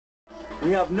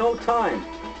We have no time.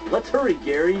 Let's hurry,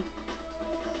 Gary.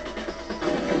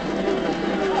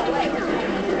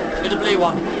 Get the blue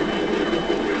one.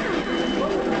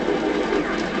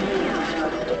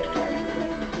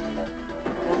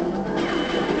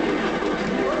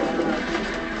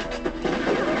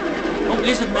 Oh,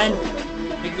 lizard men.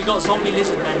 We got zombie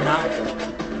lizard men now.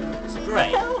 It's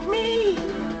great. Help me!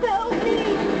 Help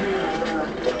me!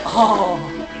 Oh.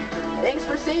 Thanks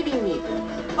for saving me.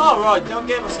 Oh right, don't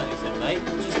give us anything, mate.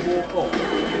 Just walk up.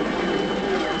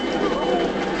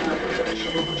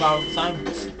 Talk about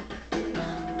thanks.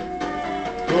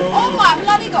 Oh my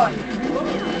bloody god!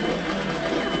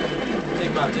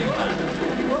 Think about doing that.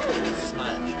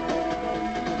 Smash.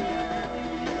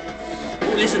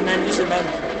 Oh, lizard men, lizard men.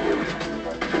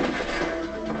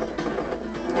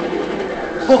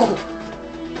 Oh.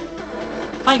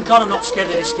 Thank God I'm not scared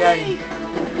of this game.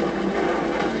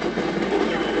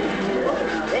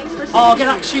 Thanks for saving Oh, get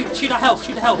that, shoot that health,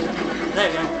 shoot the health. There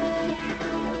we go.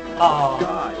 Oh,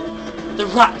 the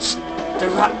rats,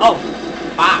 oh,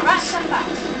 bats. Rats and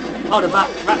bats. Oh, the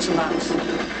rats and bats.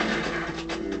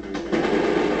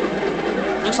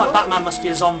 Looks like Batman must be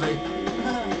a zombie.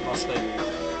 Must be.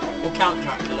 We'll count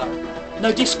Dracula.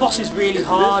 No, this boss is really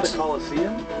hard. Is this the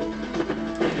Coliseum?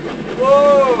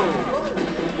 Whoa!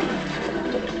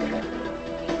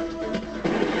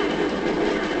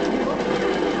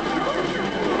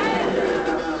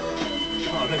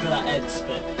 Oh, look at that head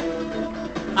spin.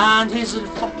 And here's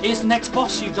the next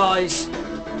boss, you guys.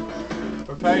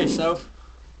 Prepare yourself.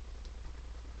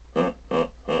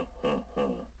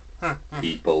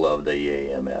 People of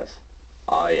the AMS,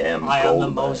 I am I am Goldman.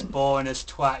 the most boringest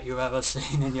twat you've ever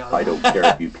seen in your life. I don't care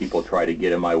if you people try to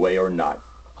get in my way or not.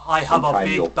 I have a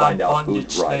Sometime you'll big bad find out bondage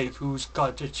who's right. slave who's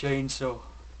got a chainsaw.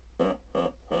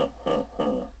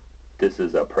 This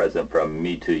is a present from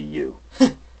me to you.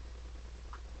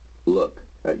 Look,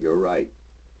 at your right.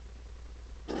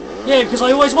 Yeah, because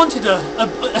I always wanted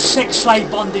a sex slave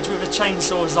bondage with a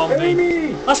chainsaw zombie.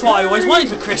 Amy! That's what I always wanted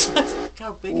for Christmas.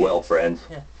 How big Well, it is. friends,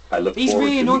 Yeah. I look He's forward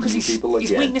really to annoying meeting because you people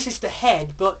his again. weakness is the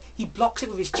head, but he blocks it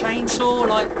with his chainsaw,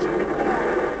 like...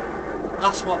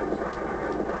 That's what...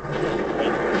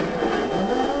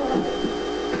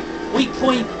 Weak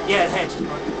point, yeah, head.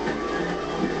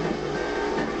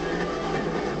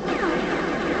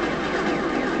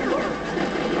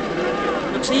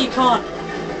 Look, see, you can't...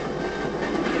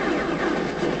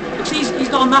 Look, see, he's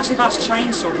got a massive ass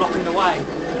chainsaw blocking the way.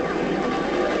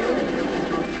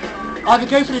 Either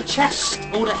go for the chest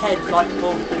or the head, like,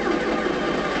 oh.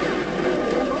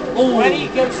 When he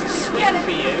goes to swing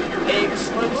for you, it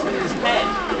explodes with his head.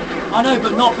 I know,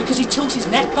 but not because he tilts his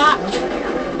neck back.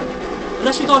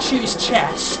 Unless we gotta shoot his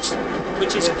chest,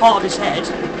 which is part of his head.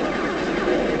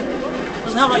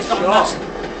 Doesn't help like he's got a mask.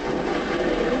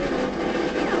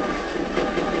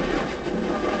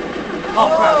 Oh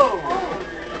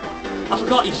crap. I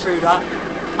forgot you threw that.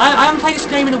 I haven't played this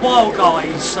game in a while,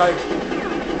 guys, so...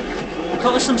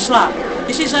 Cut us some slack.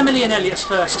 This is Emily and Elliot's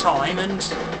first time, and...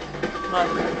 Like...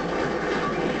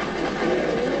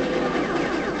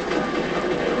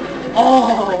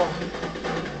 Oh!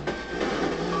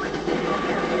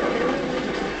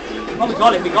 Oh, we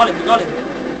got him, we got him, we got him.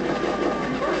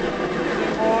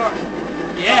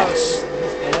 Yes!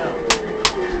 Yeah.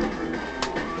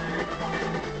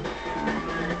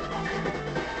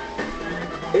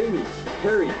 Amy,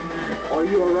 Harry, are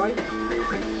you alright?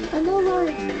 I'm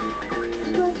alright.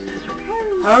 But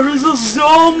Harry... Harry's a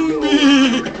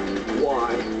zombie! Why?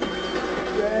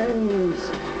 James!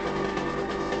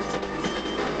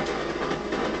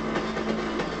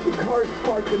 The car's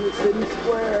parked in the city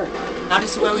square. Now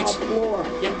this is where we... Top floor.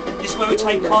 Yeah, this is where we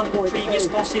take on previous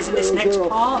bosses in this next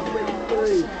part.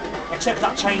 Except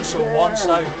that chainsaw one,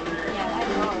 so...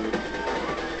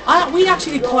 we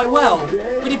actually did quite well.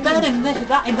 We did better than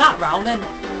that in that round, and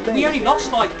we only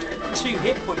lost like 2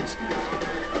 hit points.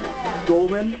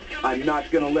 Goldman, I'm not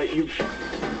gonna let you...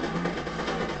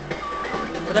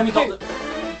 But then we got the...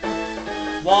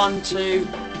 1, 2...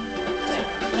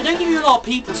 They don't give you a lot of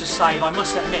people to save, I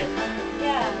must admit.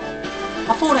 Yeah.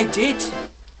 I thought they did.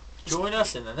 Join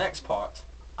us in the next part.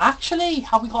 Actually,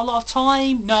 have we got a lot of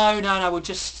time? No, we'll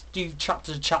just do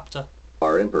chapter to chapter.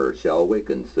 Our Emperor shall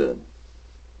awaken soon.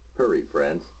 Hurry,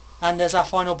 friends. And there's our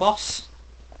final boss.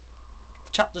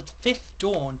 Chapter 5th,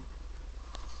 Dawn.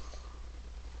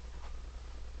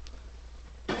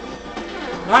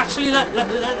 No, actually,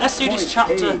 let's do this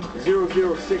chapter.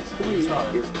 0063 is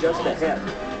just ahead.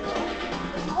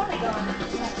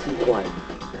 Be quiet.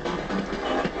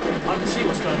 I can see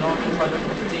what's going on if I look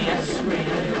at the DS screen.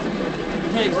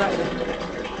 Yeah, exactly.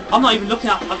 I'm not even looking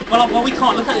at... Well, we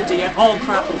can't look at the DM. Oh,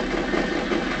 crap.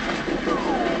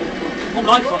 Oh,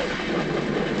 life up.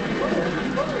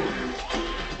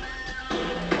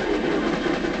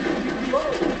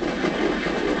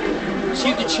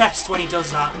 Shoot the chest when he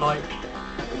does that, like.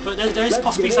 But there is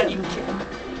possibly something you can kill.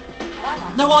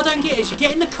 No, what I don't get is you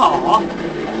get in the car.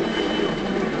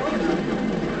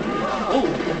 Oh.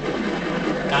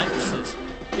 Gangsters.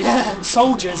 Yeah,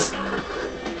 soldiers.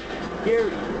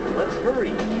 Gary, let's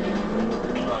hurry.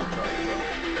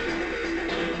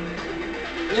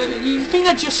 You think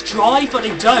they just drive, but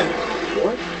they don't.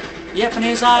 What? Yep, and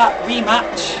here's our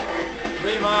rematch.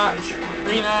 Rematch.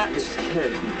 Rematch. It's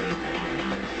Ken.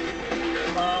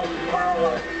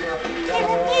 Give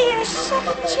me a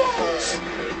second chance.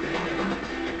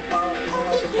 I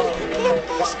think you can get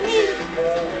past me.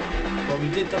 Well, we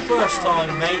did the first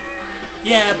time, mate.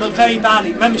 Yeah, but very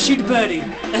badly. Remember, shoot the birdie.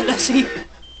 Let's see.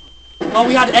 Well,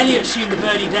 we had Elliot shooting the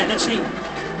birdie then. Let's see.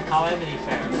 How Emily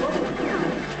fares.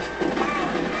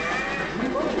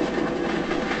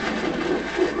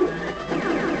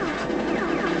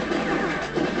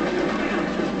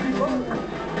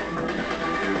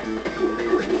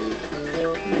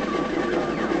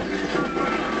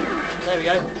 There we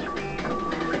go.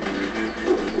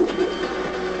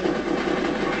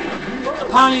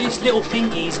 Apparently this little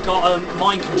thingy's got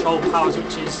mind control powers,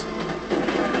 which is...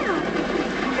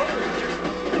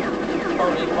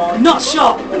 Not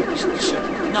shot!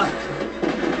 No.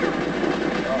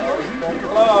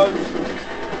 Close.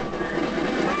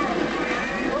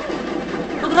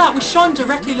 Look at that, we shot him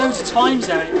directly loads of times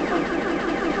there.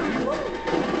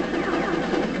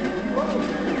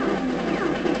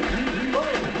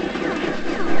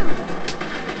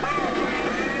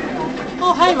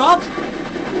 Oh, hey Rob!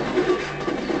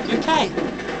 You okay?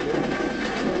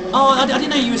 Oh, I didn't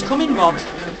know you was coming, Rob.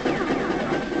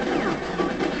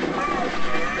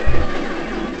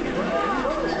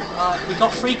 We've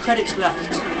got 3 credits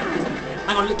left.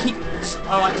 Hang on, keep...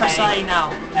 Alright, press A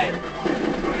now. Hey.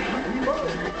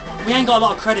 We ain't got a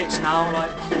lot of credits now,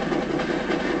 like...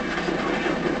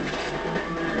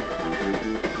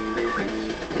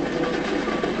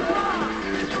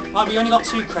 Right, we only got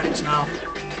 2 credits now.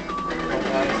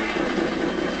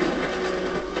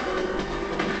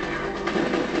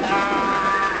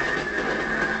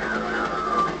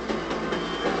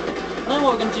 I don't know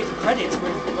what we're going to do for credits,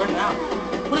 we're running out.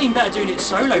 We're even better doing it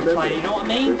solo play, you know what I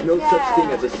mean? There's no such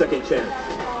thing as a second chance.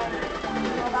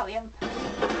 What about the young person?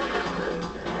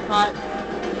 Right.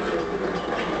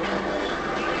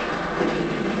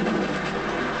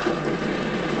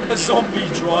 A zombie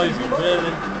driving,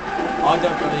 really? I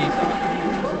don't believe that.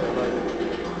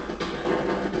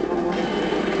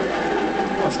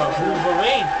 What's that,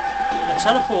 Wolverine? They're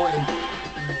teleporting.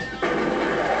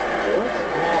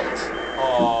 What?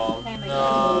 Oh,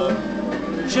 no.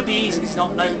 Should be easy, it's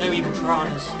not no evil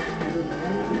piranhas.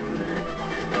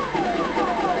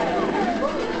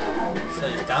 So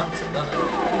he's dancing, doesn't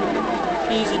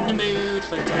he? He's in the mood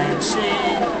for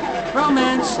dancing,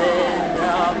 romancing.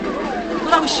 Look,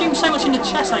 that was shooting so much in the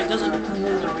chest, like it doesn't.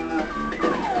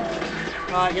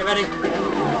 Right, get ready.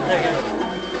 There we go.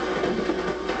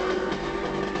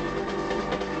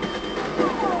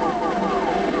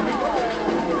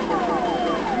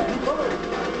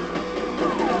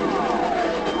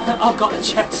 I've got the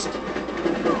chest.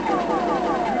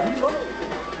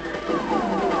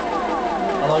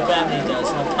 I like Emily does,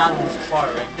 when the cannon's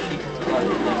firing, she can like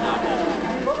the thing out there.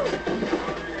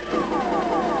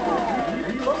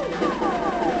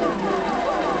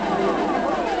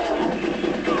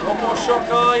 One more shot,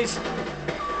 guys.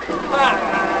 Ah.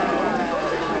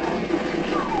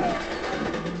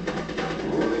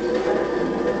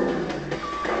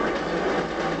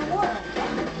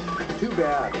 Too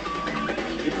bad.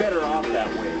 You're better off that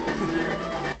way.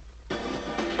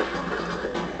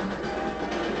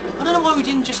 I don't know why we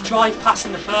didn't just drive past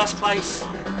in the first place.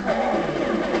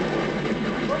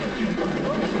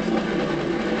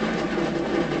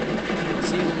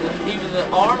 See, even the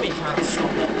army can't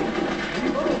stop it.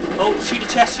 Oh, shoot the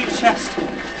chest, shoot the chest.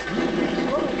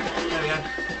 There we go.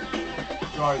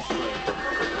 Drive straight.